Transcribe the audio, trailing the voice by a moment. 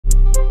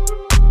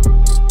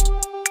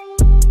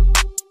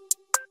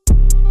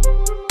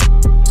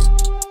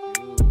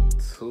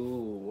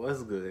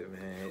What's good,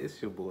 man? It's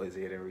your boys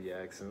here that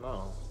reacts, and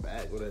I'm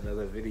back with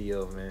another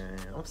video, man.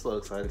 I'm so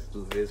excited to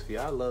do vids for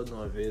y'all. I love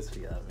doing vids for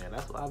y'all, man.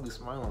 That's why I be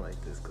smiling like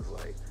this, cause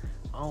like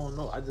I don't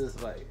know, I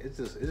just like it's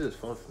just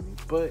fun for me.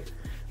 But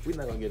we're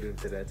not gonna get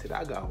into that today.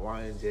 I got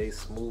Y&J,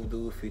 Smooth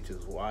Dude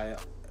features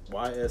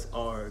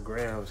YSR,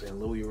 Gramz,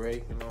 and Louie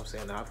Ray. You know what I'm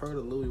saying? Now, I've heard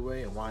of Louie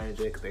Ray and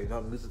Y&J because they've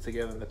done music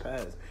together in the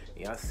past.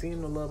 And I seem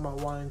to love my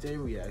Y&J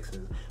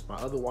reactions. My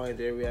other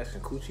Y&J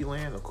reaction, Coochie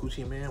Land or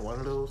Coochie Man, one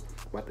of those,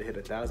 about to hit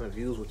 1,000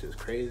 views, which is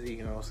crazy.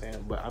 You know what I'm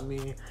saying? But I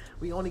mean,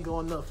 we only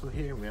going up from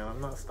here, man. I'm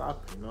not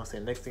stopping. You know what I'm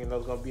saying? Next thing you know,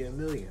 it's gonna be 1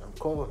 million. I'm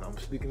calling. I'm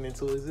speaking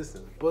into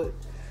existence. But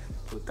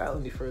without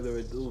any further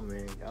ado,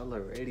 man, y'all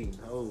already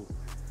know.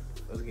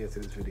 Let's get into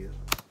this video.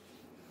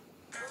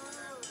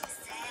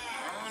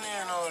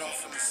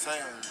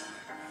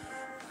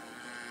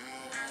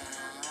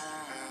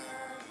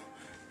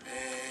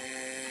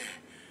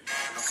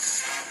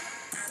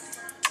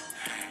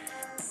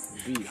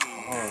 Be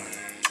hard.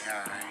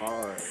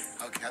 Hard.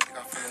 Okay, I think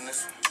I'm feeling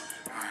this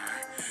one.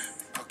 Alright.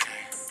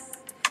 Okay.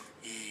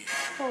 Yeah.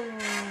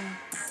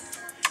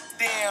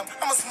 Damn,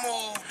 I'm a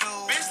smooth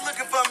dude. Bitch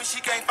looking for me,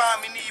 she can't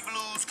find me, need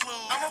blues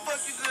clues. I'ma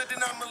fuck you good,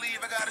 then I'ma leave.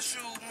 I gotta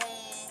shoot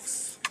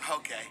moves.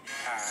 Okay,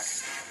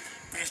 alright.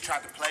 Bitch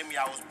tried to play me,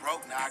 I was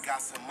broke, now I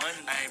got some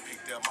money. I ain't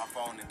picked up my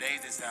phone in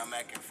days, they say I'm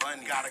acting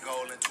funny. Got a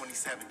goal in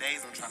 27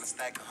 days, I'm trying to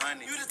stack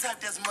 100. You the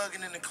type that's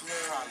mugging in the club,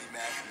 probably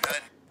mad for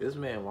nothing. This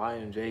man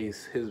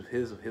Y&J's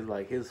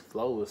his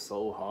flow is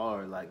so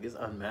hard, like it's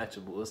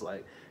unmatchable. It's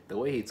like the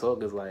way he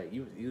talk is like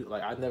you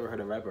like I never heard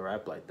a rapper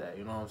rap like that.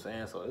 You know what I'm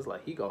saying? So it's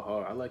like he go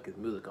hard. I like his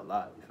music a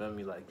lot. You feel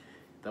me? Like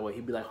that way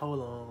he be like, hold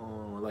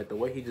on, like the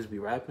way he just be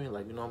rapping,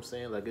 like you know what I'm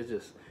saying? Like it's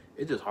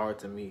just hard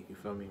to me. You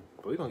feel me?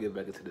 But we gonna get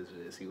back into this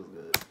video. See what's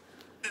good.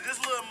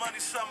 This little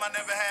money, something I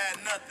never had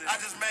nothing. I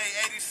just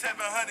made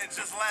 8,700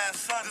 just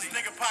last Sunday. This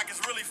nigga pockets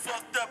really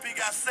fucked up, he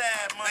got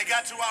sad money. They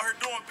got you out here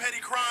doing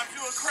petty crimes,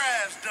 you a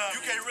crash dummy.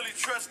 You can't really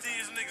trust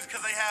these niggas cause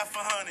they half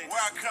a hundred.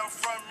 Where I come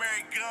from,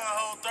 married gun,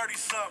 hold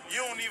 30-something.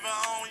 You don't even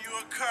own you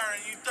a car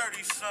and you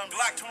 30-something.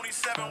 Glock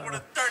 27 with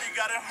a 30,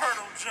 got a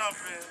hurdle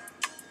jumping.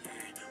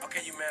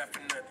 Okay, you mad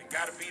for nothing.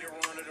 Gotta be the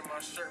one under my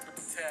shirt with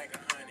the tag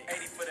of 100.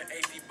 80 for the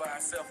AP by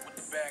itself with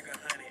the bag of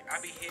 100. I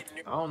be hitting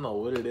it. I don't know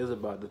what it is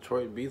about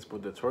Detroit beats,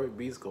 but Detroit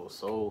beats go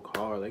so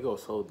hard. They go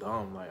so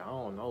dumb. Like I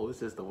don't know. It's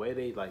just the way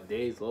they like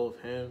Days Love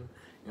Him.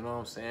 You know what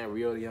I'm saying?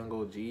 Rio the Young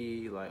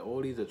OG. Like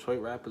all these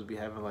Detroit rappers be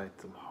having like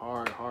some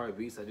hard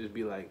beats that just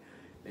be like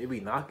they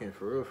be knocking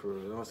for real.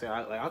 You know what I'm saying?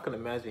 I can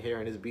imagine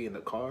hearing this beat in the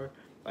car.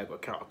 Like a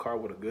car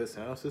with a good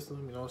sound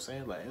system. You know what I'm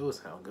saying? Like it would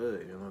sound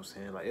good. You know what I'm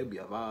saying? Like it'd be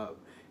a vibe.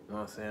 You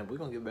know what I'm saying? But we're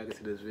gonna get back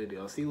into this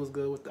video. See what's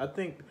good with I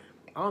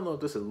don't know if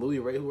this is Louie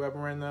Ray who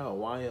rapping right now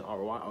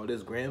or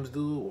this Gramz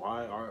dude,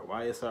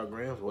 YSR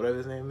Gramz, whatever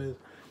his name is.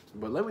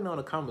 But let me know in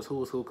the comments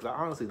who is who, because I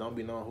honestly don't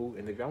be knowing who.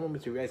 And if y'all want me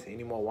to react to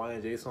any more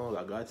Y&J songs,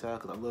 I got y'all,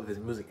 because I love his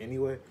music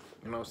anyway.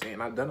 You know what I'm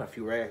saying? I've done a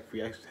few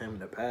reactions to him in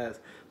the past.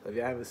 So if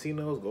y'all haven't seen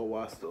those, go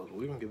watch those.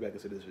 We're gonna get back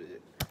into this video.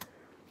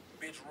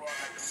 Bitch raw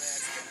like the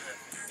max for nothing.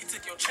 You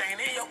took your chain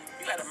in, yo,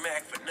 you got a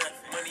Mac for nothing.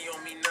 Money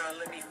on me now,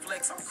 let me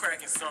flex, I'm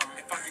cracking something.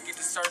 If I could get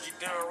the surgery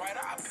done right,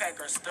 I'll pack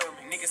her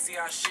stomach. Niggas see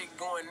our shit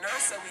going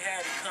nuts, so we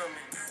had it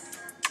coming.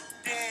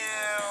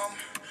 Damn,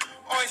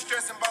 always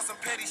stressing about some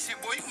petty shit,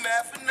 boy, you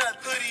mad for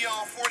nothing. Hoodie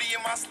on, 40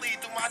 in my sleeve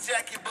through my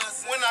jacket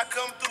bustin'. When I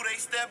come through, they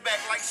step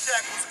back like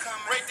Shaq was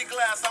coming. Break the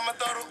glass, I'ma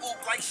throw the oop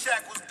like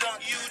Shaq was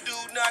dunk. You do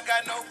not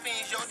got no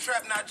fiends, your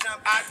trap not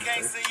jump. I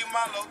can't send you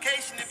my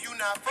location if you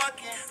not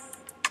fucking.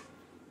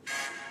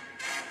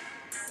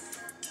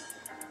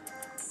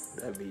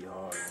 That'd be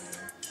hard,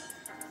 man.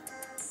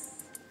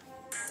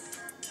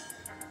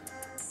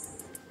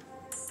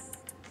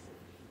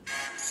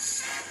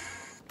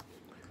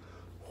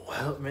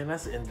 Well, man,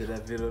 that's the end of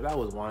that video. That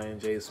was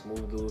Y&J,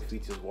 Smooth Dude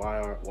features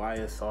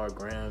YSR,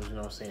 Gramz, you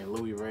know what I'm saying,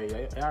 Louie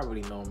Ray. I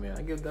already know, man.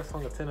 I give that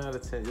song a 10 out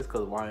of 10 just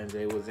because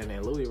Y&J was in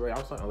there. Louie Ray,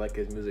 I'm starting to like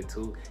his music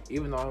too.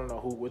 Even though I don't know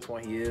which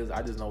one he is,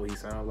 I just know what he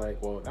sounds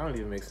like. Well, that don't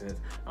even make sense.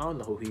 I don't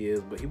know who he is,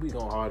 but he be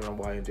going hard on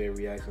Y&J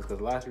reactions because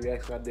the last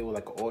reaction I did was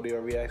like an audio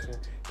reaction.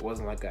 It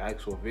wasn't like an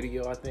actual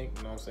video, I think,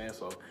 you know what I'm saying?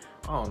 So,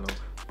 I don't know.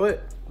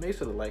 But make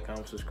sure to like,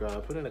 comment,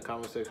 subscribe. Put in the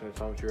comment section and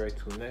tell me what you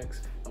react to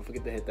next. Don't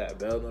forget to hit that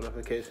bell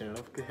notification. And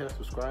don't forget to hit that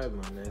subscribe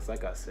button, man. It's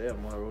like I said,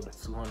 I'm on the road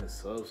to 200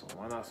 subs, so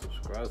why not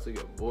subscribe to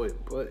your boy?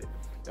 But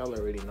y'all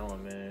already know,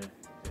 man.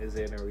 It's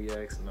Aiden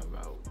Reacts, and I'm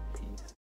out.